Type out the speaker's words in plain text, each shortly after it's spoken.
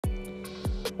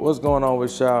What's going on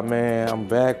with y'all, man? I'm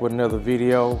back with another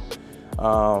video.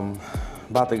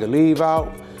 About to leave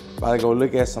out. About to go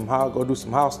look at some house, go do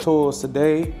some house tours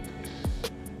today.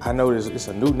 I know it's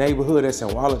a new neighborhood that's in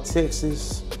Waller,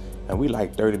 Texas, and we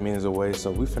like 30 minutes away,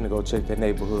 so we finna go check that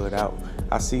neighborhood out.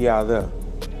 I'll see y'all there.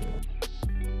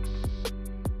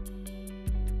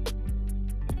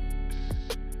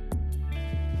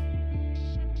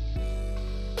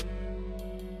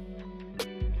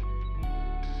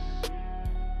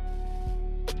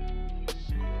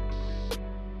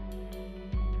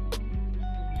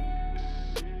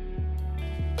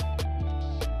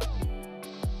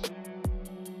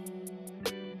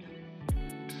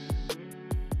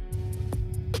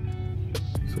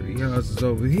 So the house is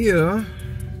over here.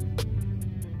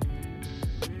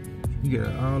 You get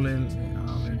all in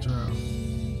trial.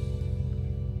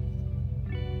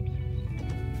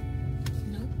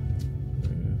 Nope.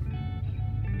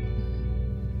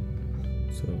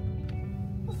 So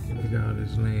look at all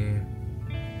this land.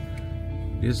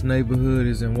 This neighborhood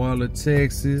is in Waller,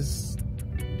 Texas.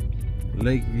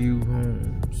 Lakeview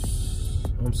Homes.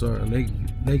 I'm sorry,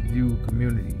 Lakeview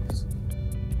Communities.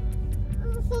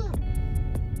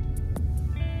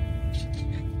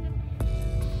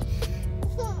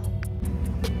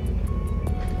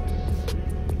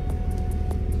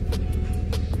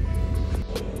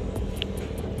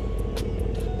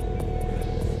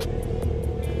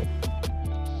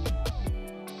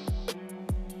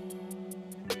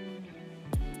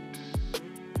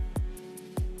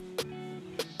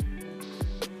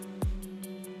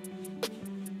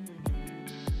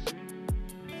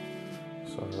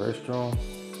 So the restroom,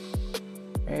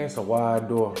 and it's a wide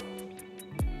door.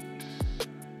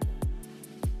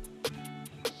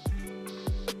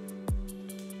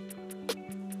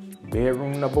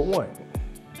 Bedroom number 1.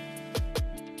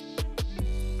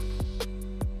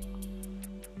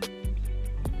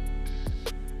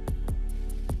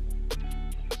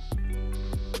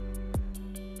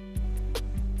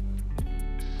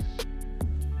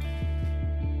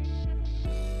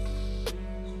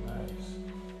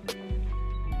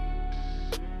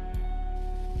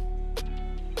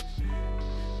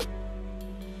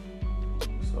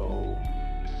 So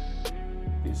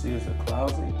this is a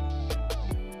closet.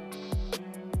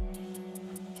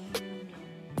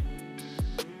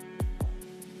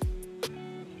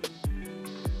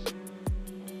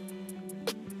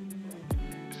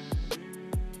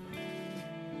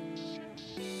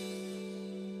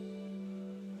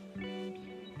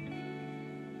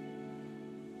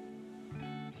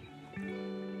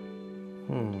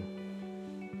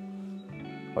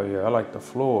 Oh yeah, I like the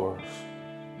floors.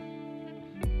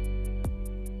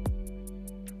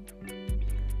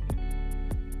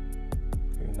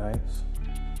 Very nice.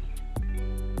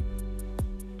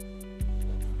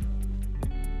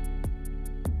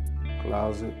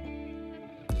 Closet.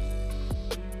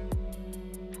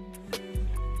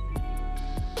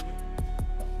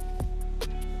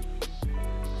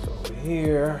 So over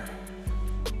here.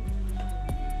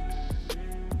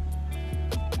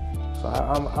 So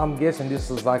I'm guessing this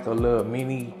is like a little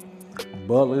mini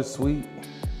butler suite.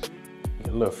 A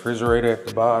little refrigerator at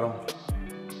the bottom.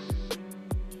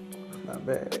 Not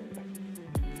bad.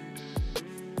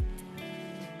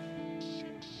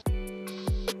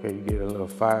 Okay, you get a little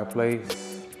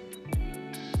fireplace.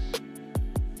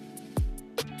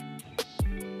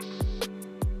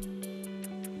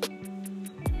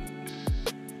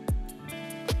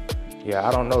 Yeah,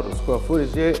 I don't know the square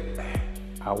footage yet.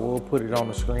 I will put it on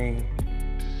the screen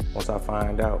once I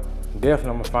find out. Definitely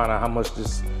I'm gonna find out how much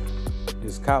this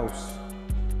costs.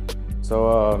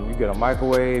 So you get a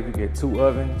microwave, you get 2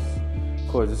 ovens. Of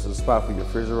course, this is a spot for your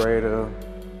refrigerator.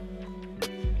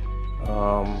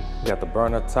 You got the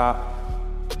burner top.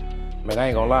 Man, I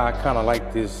ain't gonna lie, I kinda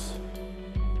like these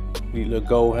little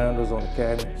gold handles on the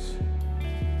cabinets.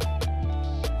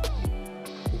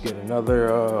 You get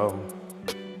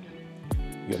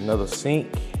another sink.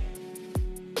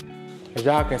 As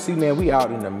y'all can see, man, we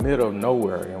out in the middle of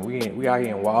nowhere, and we out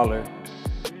here in Waller.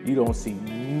 You don't see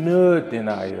nothing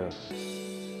out here.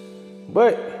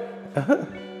 But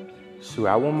shoot,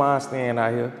 I wouldn't mind staying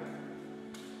out here.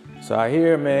 So out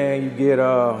here, man, you get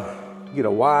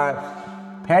a wide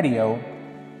patio.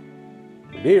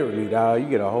 Literally, dog, you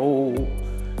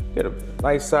get a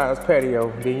nice sized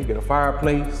patio. Then you get a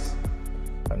fireplace,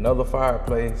 another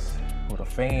fireplace with a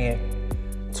fan,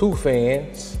 2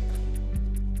 fans.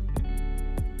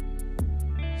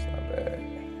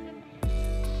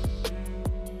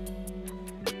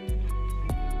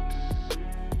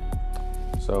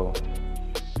 So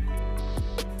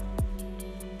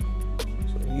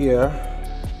yeah,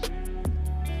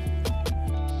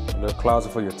 Little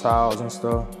closet for your towels and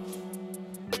stuff.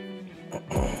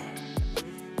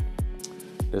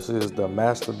 This is the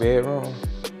master bedroom.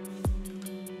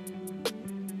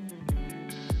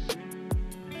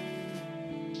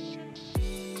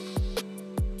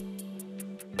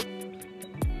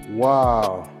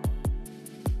 Wow.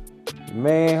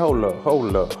 Man, hold up.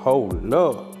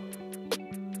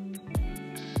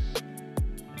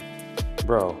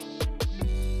 Bro,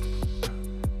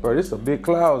 this is a big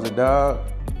closet, dog.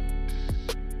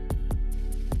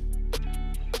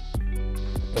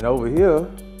 And over here,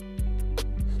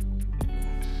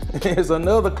 there's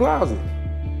another closet.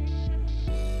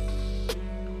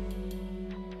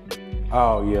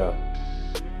 Oh yeah.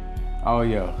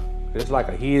 It's like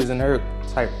a his and her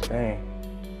type of thing.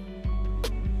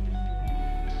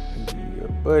 Yeah,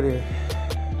 buddy.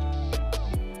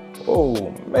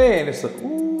 Oh man, it's a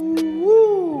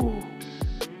ooh.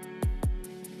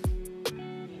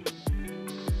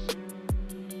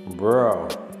 Bro.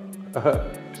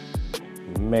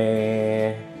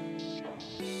 Man,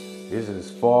 this is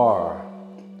far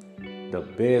the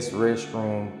best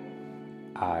restroom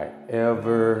I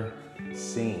ever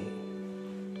seen.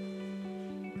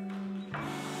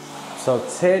 So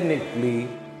technically,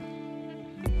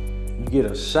 you get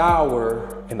a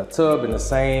shower and a tub in the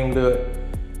same look.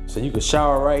 So you could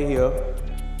shower right here.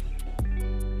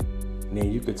 And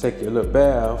then you could take your little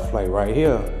bath like right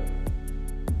here.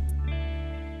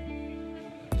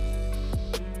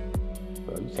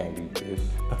 Bro, you can't beat this.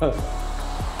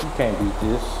 You can't beat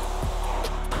this.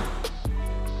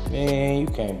 Man, you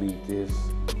can't beat this.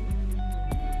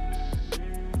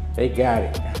 They got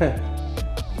it.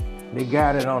 They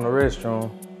got it on the restroom.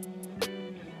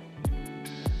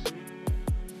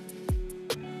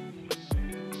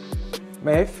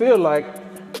 Man, it feel like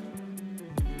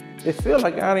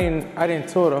I didn't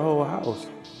tour the whole house.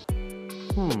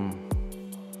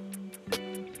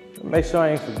 Make sure I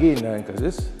ain't forgetting nothing, cause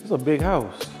this is a big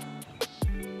house.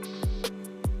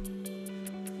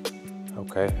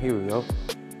 Okay, here we go.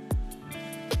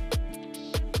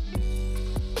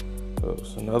 So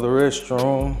it's another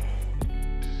restroom.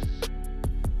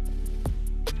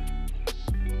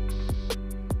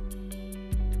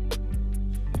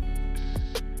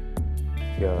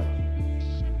 Yeah,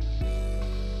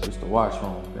 just the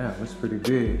washroom. Damn, it's pretty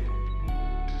big.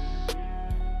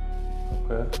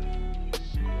 Okay.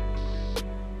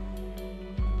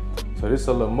 So this is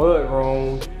a little mud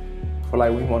room for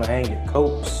like we want to hang your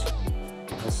coats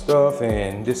and stuff.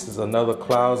 And this is another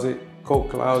closet, coat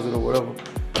closet or whatever.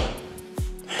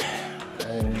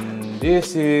 And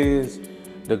this is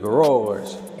the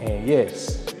garage. And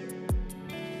yes,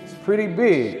 it's pretty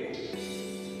big.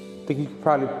 I think you could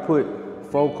probably put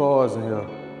 4 cars in here.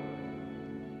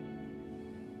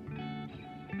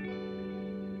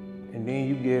 And then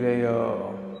you get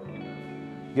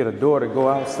a door to go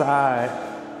outside.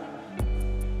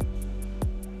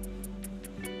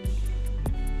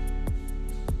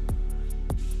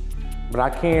 But I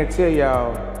can tell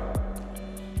y'all,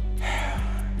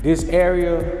 this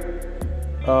area,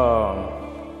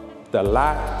 the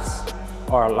lots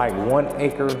are like 1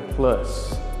 acre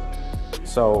plus.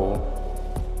 So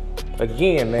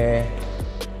again, man,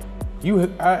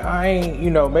 I ain't, you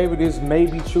know, maybe this may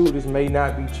be true, this may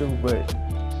not be true, but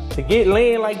to get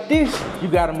land like this, you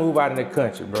gotta move out in the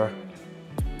country, bro.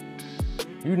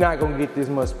 You're not gonna get this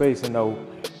much space in no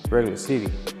regular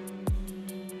city.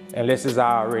 Unless it's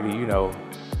already, you know,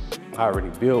 already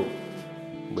built.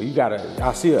 But you gotta,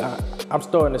 I'm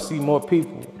starting to see more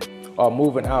people are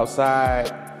moving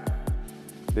outside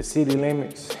the city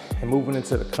limits and moving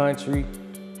into the country.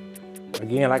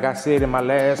 Again, like I said in my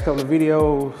last couple of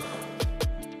videos,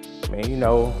 man, you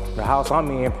know, the house I'm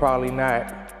in probably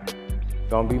not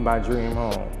gonna be my dream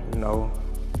home, you know.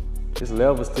 There's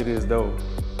levels to this though.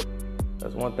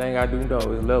 That's one thing I do know,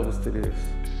 there's levels to this.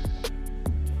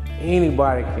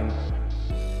 Anybody can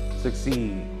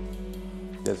succeed.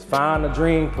 Just find a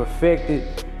dream, perfect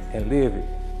it, and live it.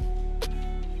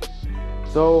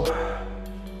 So,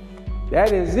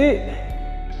 that is it.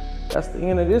 That's the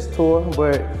end of this tour,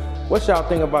 but what y'all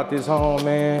think about this home,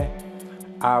 man?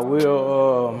 I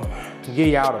will give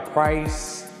y'all the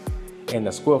price and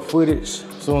the square footage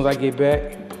as soon as I get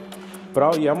back. But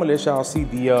oh yeah, I'm gonna let y'all see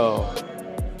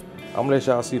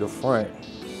the front.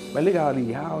 Man, look at all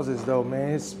these houses though,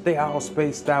 man. They all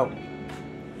spaced out.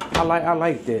 I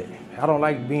like that. I don't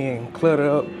like being cluttered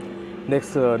up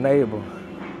next to a neighbor.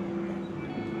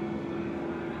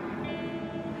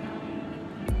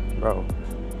 Bro,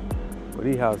 but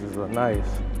these houses are nice.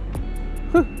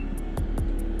 Boy,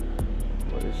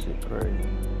 this shit crazy.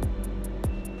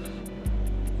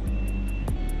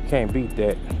 Can't beat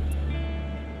that.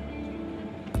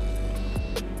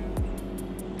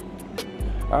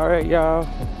 All right, y'all.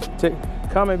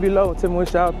 Comment below. Tell me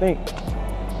what y'all think.